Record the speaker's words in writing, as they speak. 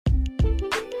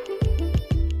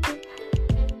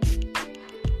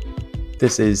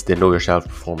This is the Know Yourself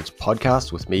Performance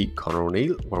Podcast with me, Conor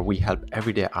O'Neill, where we help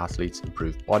everyday athletes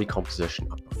improve body composition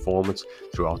and performance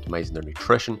through optimizing their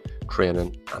nutrition,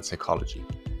 training, and psychology.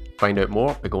 Find out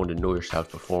more by going to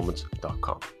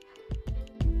knowyourselfperformance.com.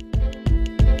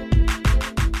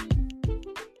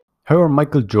 How are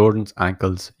Michael Jordan's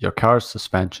ankles, your car's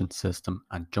suspension system,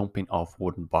 and jumping off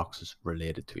wooden boxes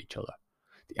related to each other?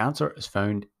 The answer is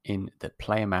found in the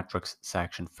Plyometrics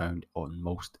section found on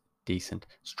most decent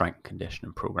strength and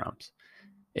conditioning programs.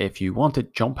 If you want to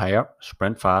jump higher,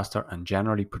 sprint faster, and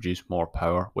generally produce more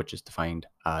power, which is defined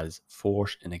as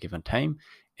force in a given time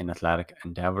in athletic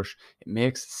endeavors, it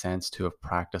makes sense to have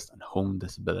practiced and honed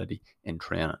this ability in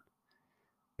training.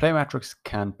 Plyometrics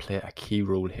can play a key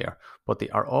role here, but they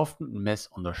are often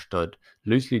misunderstood,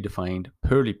 loosely defined,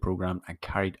 poorly programmed, and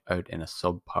carried out in a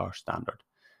subpar standard.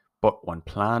 But when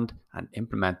planned and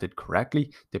implemented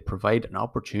correctly, they provide an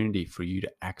opportunity for you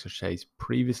to exercise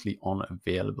previously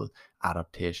unavailable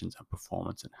adaptations and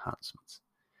performance enhancements.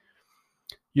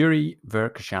 Yuri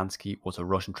Verkhoshansky was a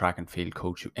Russian track and field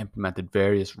coach who implemented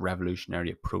various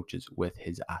revolutionary approaches with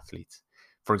his athletes.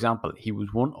 For example, he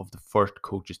was one of the first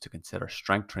coaches to consider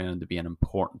strength training to be an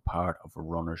important part of a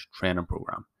runner's training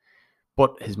program.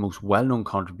 But his most well-known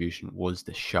contribution was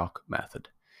the shock method.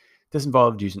 This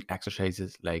involved using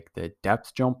exercises like the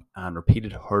depth jump and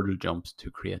repeated hurdle jumps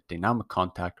to create dynamic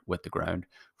contact with the ground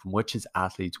from which his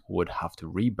athletes would have to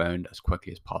rebound as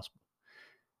quickly as possible.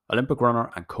 Olympic runner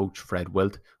and coach Fred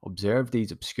Wilt observed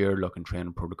these obscure-looking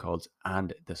training protocols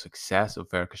and the success of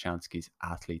Verkhoshansky's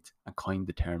athletes and coined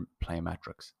the term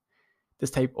plyometrics.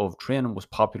 This type of training was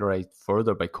popularized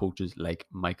further by coaches like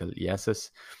Michael Yesis,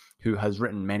 who has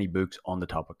written many books on the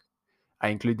topic. I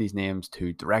include these names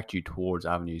to direct you towards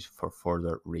avenues for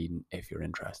further reading if you're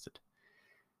interested.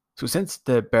 So since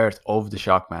the birth of the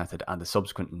shock method and the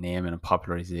subsequent naming and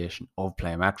popularization of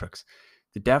plyometrics,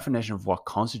 the definition of what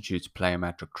constitutes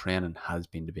plyometric training has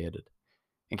been debated.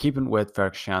 In keeping with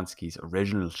Verkhoshansky's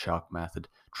original shock method,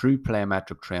 true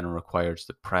plyometric training requires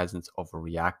the presence of a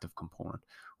reactive component,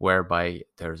 whereby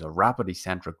there is a rapid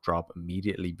eccentric drop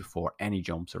immediately before any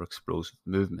jumps or explosive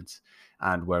movements,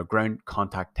 and where ground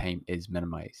contact time is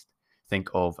minimized. Think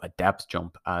of a depth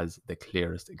jump as the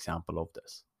clearest example of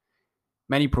this.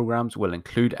 Many programs will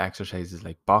include exercises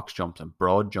like box jumps and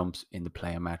broad jumps in the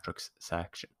plyometrics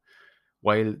section.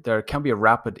 While there can be a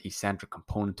rapid eccentric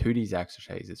component to these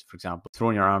exercises, for example,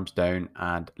 throwing your arms down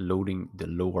and loading the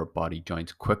lower body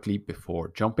joints quickly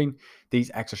before jumping,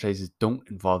 these exercises don't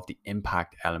involve the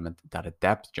impact element that a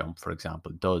depth jump, for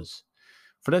example, does.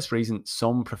 For this reason,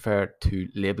 some prefer to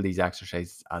label these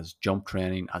exercises as jump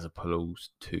training as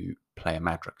opposed to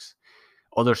plyometrics.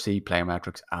 Others see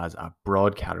plyometrics as a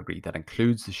broad category that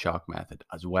includes the shock method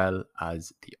as well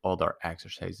as the other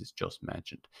exercises just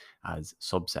mentioned as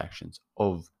subsections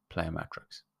of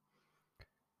plyometrics.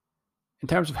 In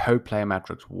terms of how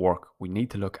plyometrics work, we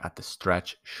need to look at the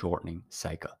stretch shortening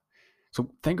cycle. So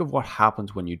think of what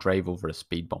happens when you drive over a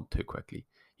speed bump too quickly.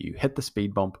 You hit the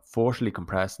speed bump, forcefully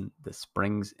compressing the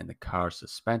springs in the car's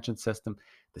suspension system.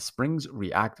 The springs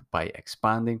react by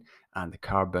expanding and the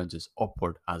car bounces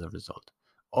upward as a result.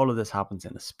 All of this happens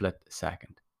in a split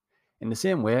second. In the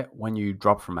same way, when you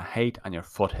drop from a height and your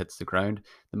foot hits the ground,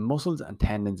 the muscles and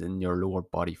tendons in your lower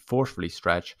body forcefully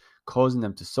stretch, causing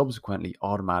them to subsequently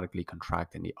automatically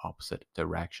contract in the opposite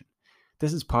direction.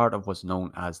 This is part of what's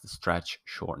known as the stretch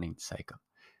shortening cycle.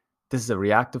 This is a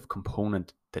reactive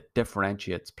component that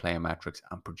differentiates plyometrics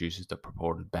and produces the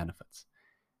purported benefits.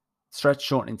 Stretch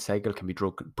shortening cycle can be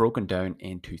broken down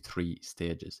into three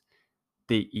stages.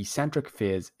 The eccentric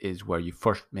phase is where you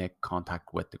first make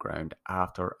contact with the ground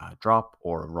after a drop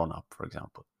or a run-up, for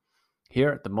example.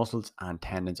 Here, the muscles and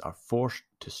tendons are forced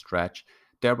to stretch,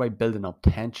 thereby building up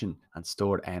tension and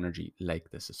stored energy like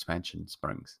the suspension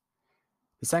springs.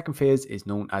 The second phase is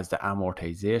known as the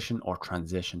amortization or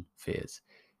transition phase.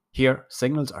 Here,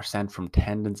 signals are sent from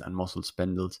tendons and muscle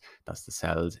spindles, that's the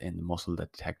cells in the muscle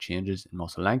that detect changes in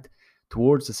muscle length,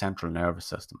 towards the central nervous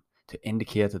system, to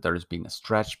indicate that there has been a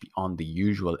stretch beyond the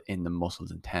usual in the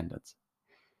muscles and tendons.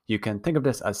 You can think of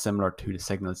this as similar to the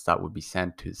signals that would be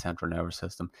sent to the central nervous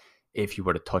system if you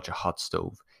were to touch a hot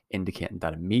stove, indicating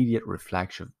that immediate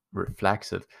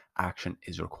reflexive action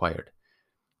is required.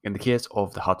 In the case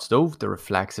of the hot stove, the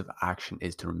reflexive action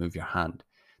is to remove your hand.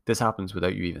 This happens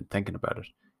without you even thinking about it.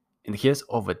 In the case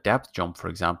of a depth jump, for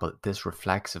example, this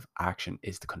reflexive action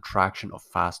is the contraction of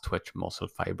fast twitch muscle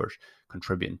fibers,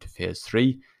 contributing to phase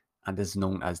 3, and this is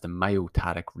known as the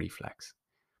myotatic reflex.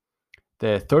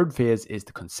 The third phase is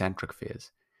the concentric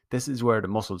phase. This is where the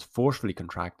muscles forcefully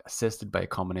contract, assisted by a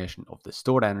combination of the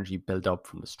stored energy built up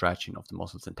from the stretching of the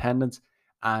muscles and tendons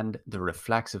and the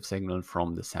reflexive signaling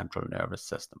from the central nervous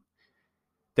system.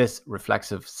 This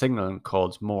reflexive signaling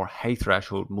calls more high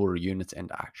threshold motor units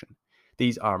into action.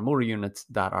 These are motor units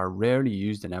that are rarely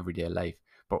used in everyday life,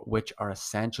 but which are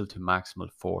essential to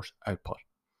maximal force output.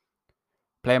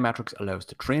 Plyometrics allows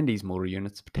to train these motor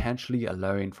units, potentially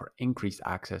allowing for increased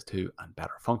access to and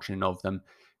better functioning of them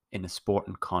in a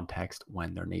sporting context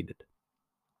when they're needed.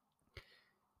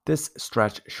 This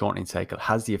stretch shortening cycle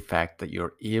has the effect that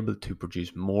you're able to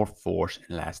produce more force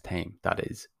in less time, that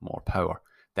is, more power,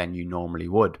 than you normally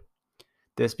would.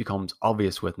 This becomes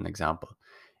obvious with an example.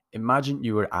 Imagine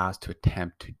you were asked to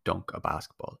attempt to dunk a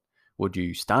basketball. Would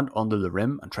you stand under the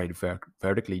rim and try to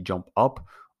vertically jump up,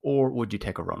 or would you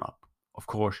take a run up? Of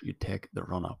course, you'd take the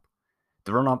run up.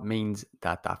 The run up means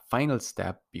that that final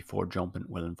step before jumping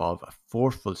will involve a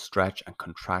forceful stretch and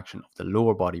contraction of the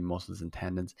lower body muscles and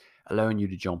tendons, allowing you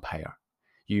to jump higher.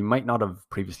 You might not have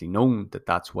previously known that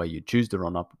that's why you choose the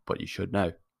run up, but you should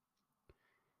now.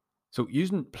 So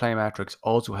using plyometrics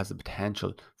also has the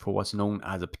potential for what's known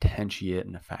as a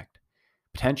potentiating effect.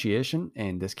 Potentiation,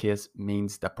 in this case,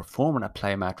 means that performing a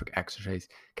plyometric exercise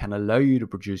can allow you to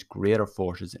produce greater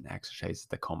forces in exercises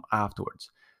that come afterwards.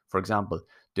 For example,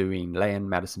 doing laying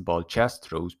medicine ball chest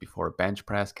throws before a bench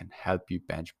press can help you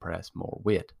bench press more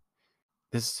weight.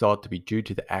 This is thought to be due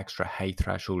to the extra high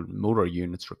threshold motor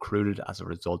units recruited as a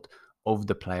result of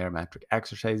the plyometric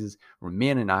exercises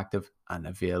remaining active and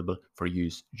available for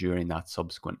use during that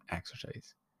subsequent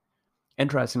exercise.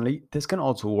 Interestingly, this can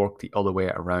also work the other way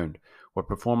around, where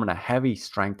performing a heavy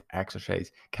strength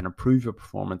exercise can improve your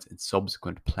performance in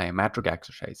subsequent plyometric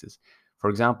exercises. For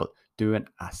example, doing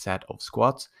a set of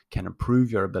squats can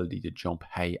improve your ability to jump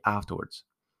high afterwards.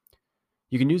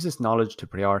 You can use this knowledge to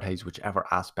prioritize whichever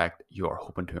aspect you are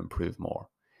hoping to improve more.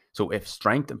 So if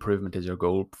strength improvement is your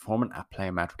goal, performing a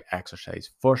plyometric exercise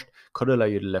first could allow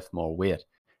you to lift more weight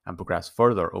and progress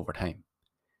further over time.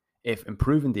 If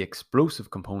improving the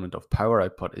explosive component of power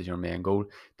output is your main goal,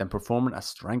 then performing a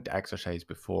strength exercise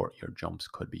before your jumps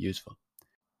could be useful.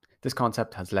 This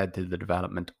concept has led to the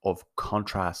development of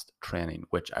contrast training,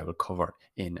 which I will cover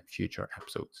in future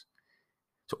episodes.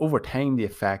 So over time, the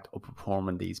effect of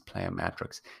performing these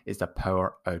plyometrics is that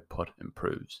power output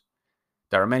improves.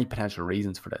 There are many potential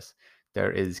reasons for this.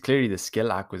 There is clearly the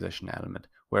skill acquisition element,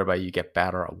 whereby you get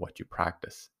better at what you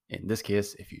practice. In this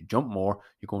case, if you jump more,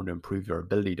 you're going to improve your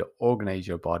ability to organize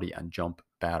your body and jump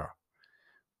better.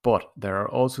 But there are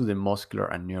also the muscular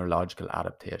and neurological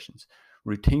adaptations.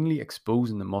 Routinely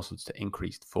exposing the muscles to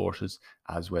increased forces,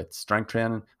 as with strength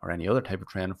training or any other type of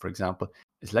training, for example,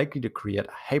 is likely to create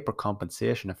a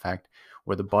hypercompensation effect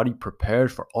where the body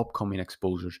prepares for upcoming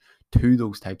exposures to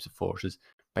those types of forces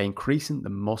by increasing the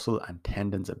muscle and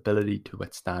tendon's ability to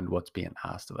withstand what's being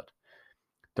asked of it.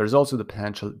 There's also the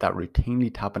potential that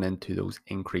routinely tapping into those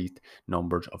increased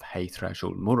numbers of high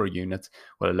threshold motor units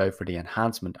will allow for the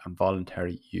enhancement and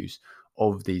voluntary use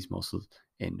of these muscles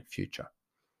in future.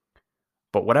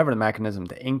 But whatever the mechanism,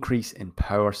 the increase in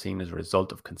power seen as a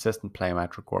result of consistent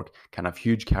plyometric work can have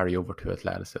huge carryover to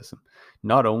athleticism,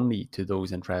 not only to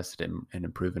those interested in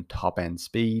improving top end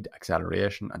speed,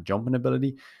 acceleration, and jumping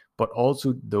ability, but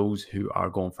also those who are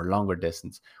going for longer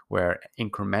distance, where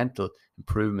incremental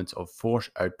improvements of force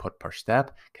output per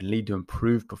step can lead to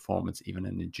improved performance even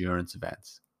in endurance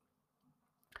events.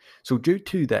 So due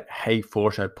to the high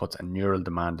force outputs and neural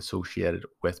demand associated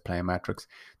with plyometrics,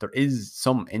 there is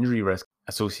some injury risk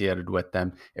associated with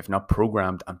them if not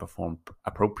programmed and performed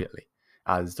appropriately,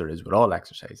 as there is with all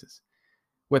exercises.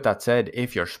 With that said,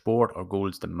 if your sport or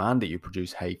goals demand that you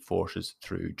produce high forces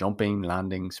through jumping,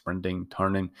 landing, sprinting,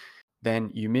 turning,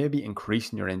 then you may be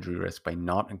increasing your injury risk by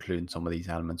not including some of these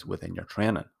elements within your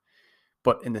training.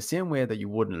 But in the same way that you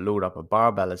wouldn't load up a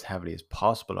barbell as heavily as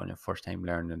possible on your first time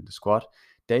learning the squat,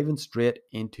 diving straight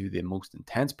into the most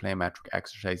intense plyometric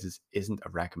exercises isn't a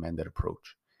recommended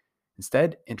approach.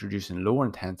 Instead, introducing lower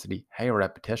intensity, higher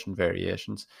repetition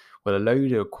variations will allow you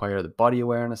to acquire the body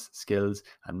awareness, skills,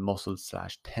 and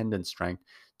muscle/tendon strength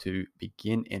to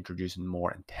begin introducing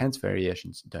more intense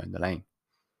variations down the line.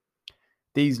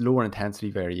 These lower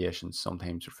intensity variations,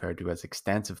 sometimes referred to as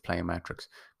extensive plyometrics,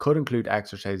 could include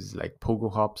exercises like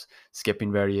pogo hops,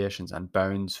 skipping variations, and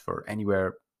bounds for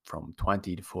anywhere from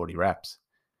 20 to 40 reps.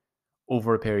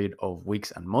 Over a period of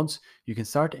weeks and months, you can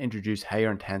start to introduce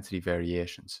higher intensity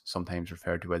variations, sometimes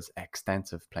referred to as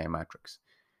extensive plyometrics.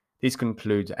 These can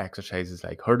include exercises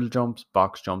like hurdle jumps,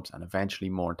 box jumps, and eventually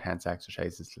more intense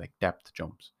exercises like depth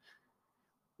jumps.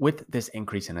 With this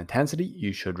increase in intensity,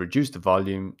 you should reduce the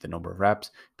volume, the number of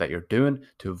reps that you're doing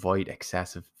to avoid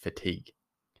excessive fatigue.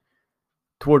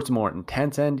 Towards the more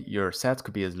intense end, your sets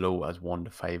could be as low as 1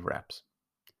 to 5 reps.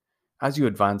 As you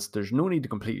advance, there's no need to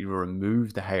completely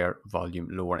remove the higher volume,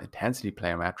 lower intensity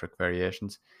plyometric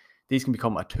variations. These can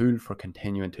become a tool for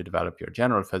continuing to develop your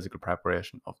general physical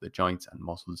preparation of the joints and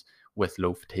muscles with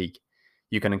low fatigue.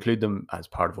 You can include them as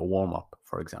part of a warm up,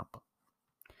 for example.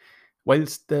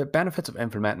 Whilst the benefits of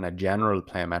implementing a general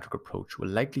plyometric approach will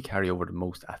likely carry over to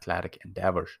most athletic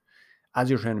endeavours, as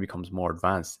your training becomes more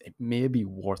advanced, it may be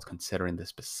worth considering the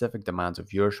specific demands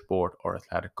of your sport or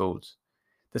athletic goals.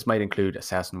 This might include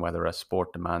assessing whether a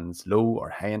sport demands low or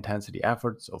high intensity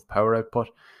efforts of power output.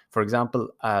 For example,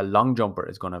 a long jumper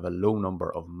is going to have a low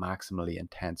number of maximally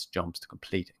intense jumps to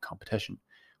complete in competition,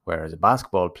 whereas a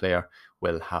basketball player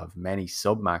will have many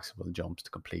sub-maximal jumps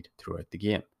to complete throughout the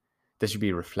game. This should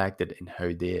be reflected in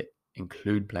how they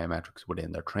include plyometrics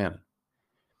within their training.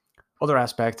 Other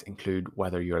aspects include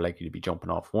whether you're likely to be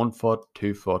jumping off 1 foot,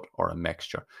 2 foot, or a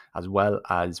mixture, as well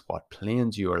as what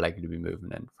planes you are likely to be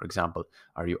moving in. For example,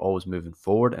 are you always moving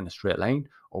forward in a straight line,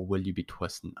 or will you be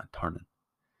twisting and turning?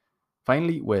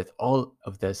 Finally, with all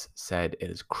of this said, it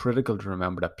is critical to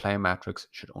remember that plyometrics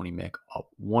should only make up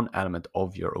one element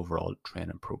of your overall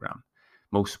training program.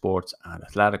 Most sports and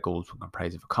athletic goals will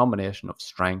comprise of a combination of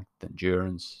strength,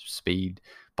 endurance, speed,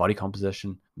 body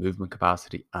composition, movement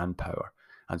capacity, and power.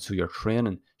 And so your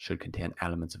training should contain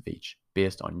elements of each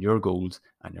based on your goals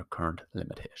and your current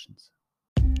limitations.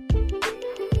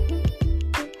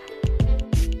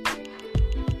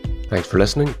 Thanks for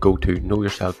listening. Go to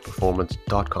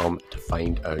knowyourselfperformance.com to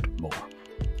find out more.